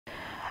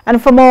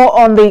And for more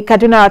on the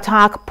Kaduna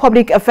attack,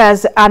 Public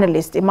Affairs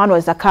Analyst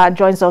Emmanuel Zakka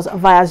joins us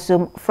via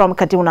Zoom from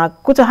Kaduna.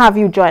 Good to have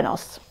you join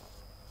us.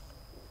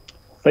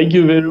 Thank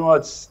you very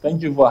much.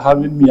 Thank you for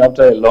having me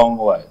after a long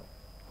while.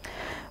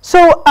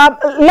 So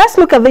let's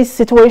look at this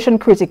situation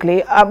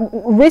critically.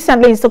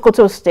 Recently in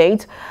Kaduna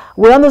State,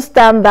 we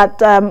understand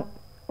that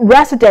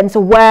residents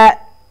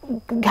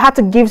had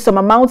to give some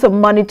amount of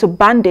money to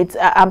bandits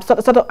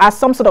sort of as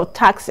some sort of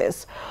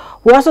taxes.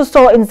 We also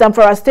saw in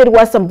Zamfara State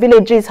where some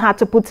villages had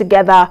to put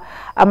together,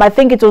 I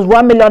think it was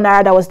 1 million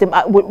naira that was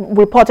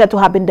reported to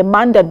have been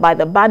demanded by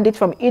the bandits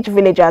from each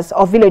villages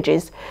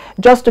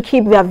just to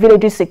keep their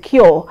villages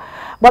secure.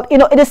 But, you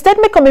know, the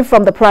statement coming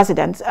from the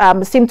president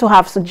seemed to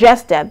have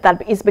suggested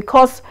that it's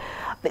because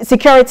the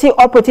security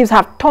operatives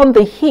have turned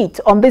the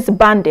heat on these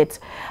bandits.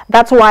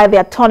 That's why they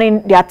are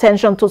turning their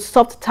attention to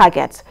soft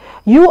targets.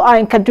 You are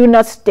in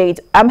Kaduna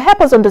State.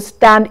 Help us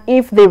understand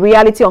if the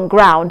reality on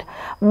ground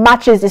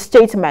matches the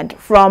statement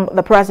from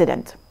the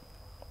president.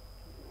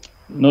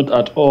 Not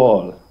at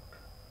all.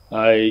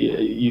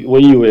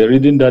 When you were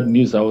reading that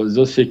news, I was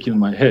just shaking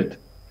my head.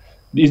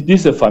 Is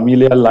this a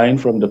familiar line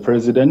from the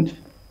president?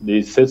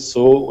 They said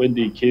so when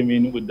they came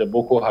in with the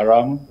Boko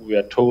Haram. We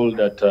are told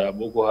that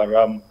Boko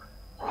Haram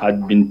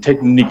had been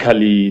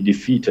technically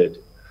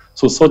defeated.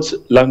 So such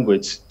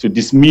language to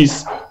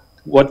dismiss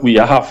what we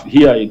have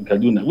here in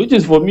Kaduna, which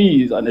is for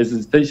me is an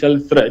existential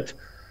threat,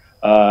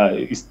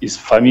 is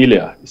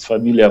familiar. It's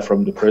familiar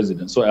from the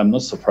president. So I'm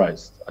not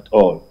surprised at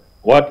all.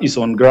 What is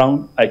on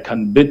ground, I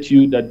can bet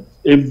you that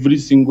every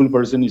single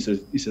person is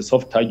a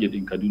soft target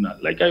in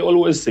Kaduna. Like I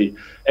always say,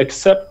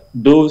 except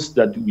those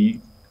that we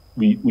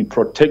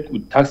protect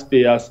with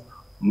taxpayers'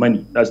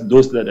 money. That's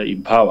those that are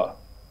in power.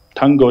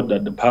 Thank God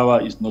that the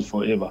power is not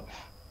forever.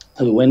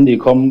 So when they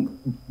come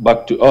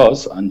back to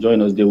us and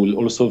join us, they will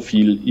also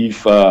feel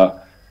if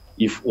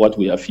what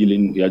we are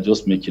feeling, we are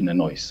just making a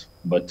noise.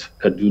 But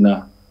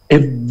Kaduna,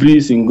 every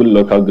single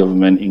local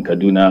government in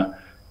Kaduna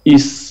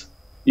is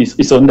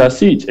under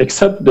siege,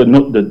 except the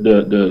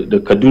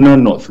Kaduna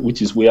North,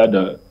 which is where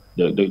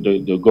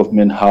the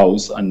government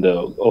house and the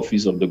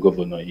office of the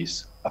governor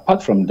is.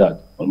 Apart from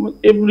that, almost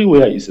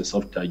everywhere is a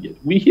soft target.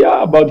 We hear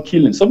about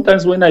killings.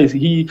 Sometimes when I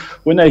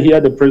hear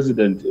the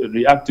president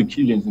react to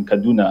killings in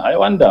Kaduna, I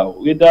wonder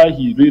whether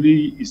he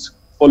really is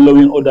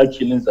following other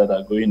killings that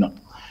are going on.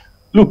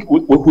 Look,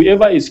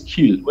 whoever is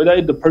killed,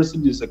 whether the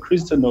person is a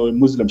Christian or a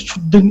Muslim,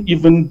 shouldn't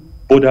even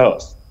bother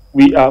us.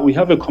 We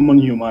have a common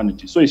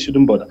humanity, so it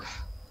shouldn't bother.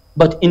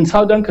 But in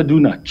southern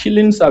Kaduna,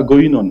 killings are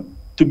going on.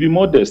 To be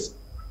modest,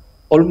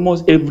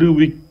 almost every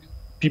week,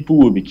 people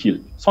will be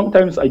killed.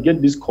 Sometimes I get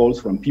these calls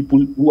from people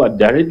who are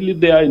directly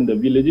there in the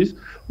villages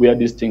where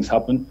these things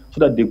happen so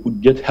that they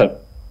could get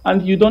help.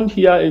 And you don't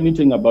hear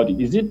anything about it.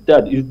 Is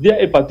there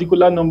a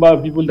particular number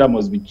of people that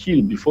must be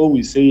killed before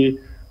we say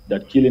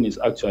that killing is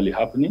actually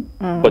happening?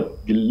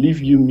 But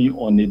believe you me,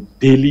 on a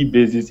daily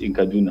basis in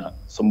Kaduna,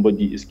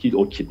 somebody is killed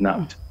or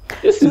kidnapped.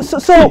 It is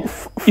so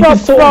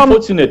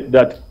unfortunate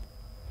that...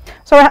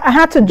 So I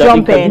had to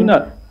jump in.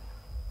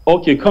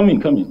 Okay, come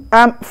in.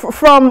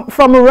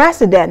 From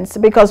residents,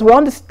 because we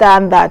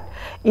understand that,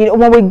 you know,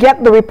 when we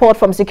get the report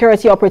from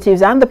security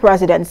operatives and the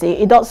presidency,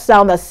 it does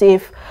sound as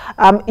if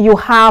you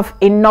have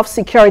enough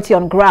security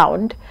on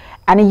ground,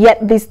 and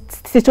yet these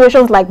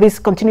situations like this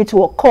continue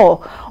to occur.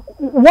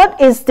 What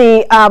is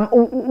the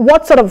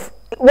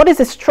what is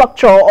the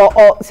structure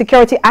or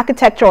security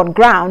architecture on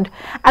ground,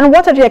 and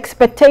what are the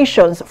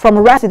expectations from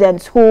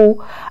residents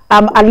who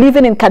are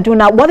living in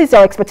Kaduna? What is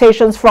their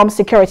expectations from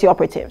security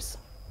operatives?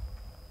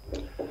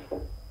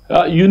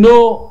 You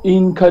know,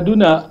 in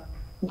Kaduna,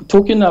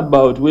 talking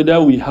about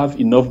whether we have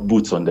enough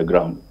boots on the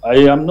ground, I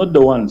am not the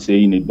one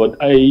saying it, but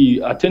I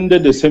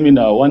attended a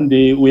seminar one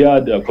day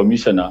where the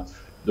commissioner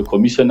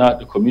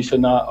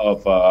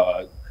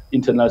of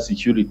internal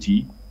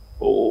security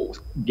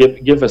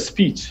gave a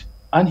speech,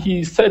 and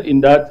he said in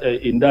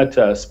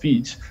that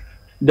speech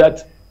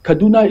that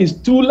Kaduna is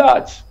too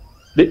large.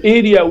 The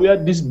area where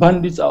these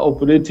bandits are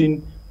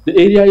operating, the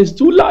area is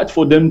too large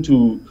for them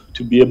to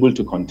be able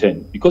to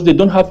contend because they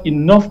don't have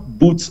enough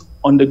boots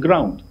on the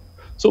ground.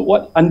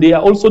 So and they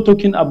are also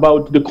talking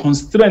about the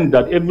constraint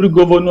that every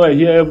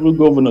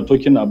governor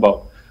talking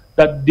about,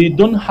 that they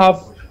don't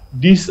have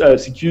these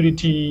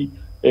security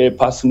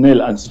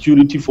personnel and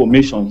security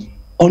formations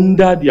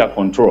under their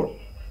control.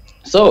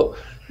 So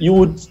you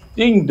would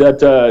think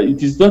that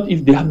it is not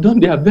if they have done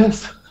their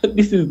best.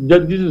 This is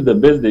the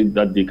best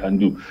that they can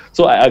do.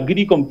 So I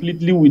agree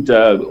completely with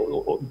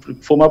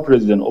former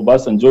President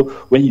Obasanjo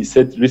when he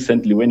said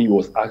recently, when he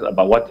was asked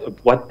about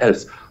what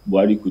else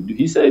Buhari could do.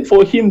 He said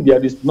for him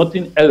there is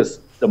nothing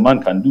else the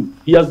man can do.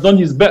 He has done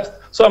his best.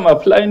 So I'm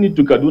applying it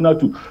to Kaduna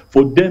too.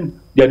 For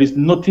them, there is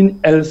nothing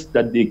else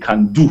that they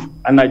can do.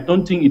 And I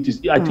don't think it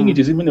is, I think it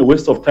is even a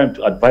waste of time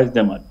to advise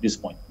them at this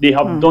point. They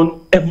have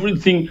done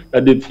everything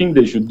that they think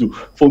they should do.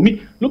 For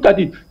me, look at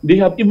it. They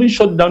have even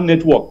shut down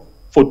network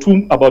for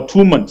about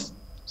 2 months.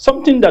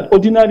 Something that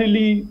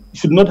ordinarily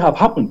should not have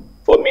happened.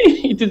 For me,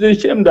 it is a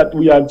shame that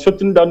we are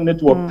shutting down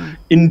network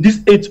in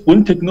this age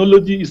when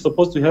technology is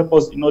supposed to help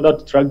us in order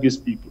to track these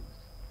people.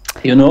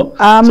 You know,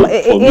 so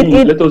for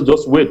me, let us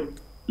just wait.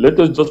 Let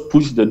us just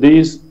push the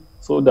days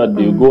so that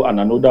they go and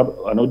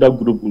another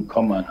group will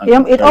come and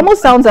it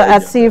almost sounds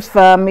as if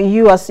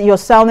you're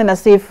sounding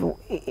as if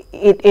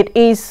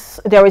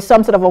there is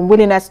some sort of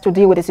unwillingness to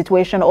deal with the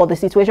situation, or the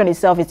situation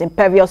itself is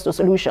impervious to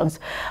solutions.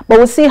 But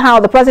we'll see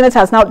how the president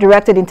has now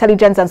directed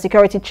intelligence and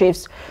security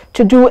chiefs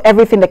to do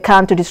everything they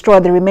can to destroy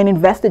the remaining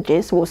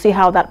vestiges. We'll see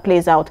how that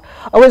plays out.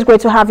 Always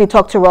great to have you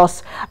talk to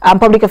us,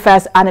 Public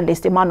Affairs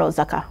Analyst Emmanuel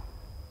Zakka.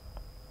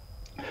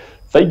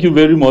 Thank you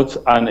very much.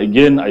 And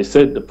again, I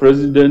said the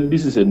president,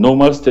 this is a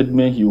normal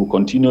statement. He will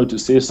continue to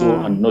say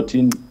so, and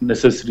nothing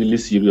necessarily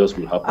serious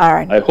will happen. All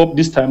right. I hope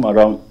this time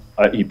around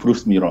he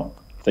proves me wrong.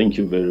 Thank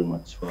you very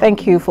much.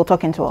 Thank you for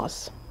talking to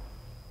us.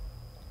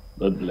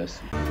 God bless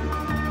you.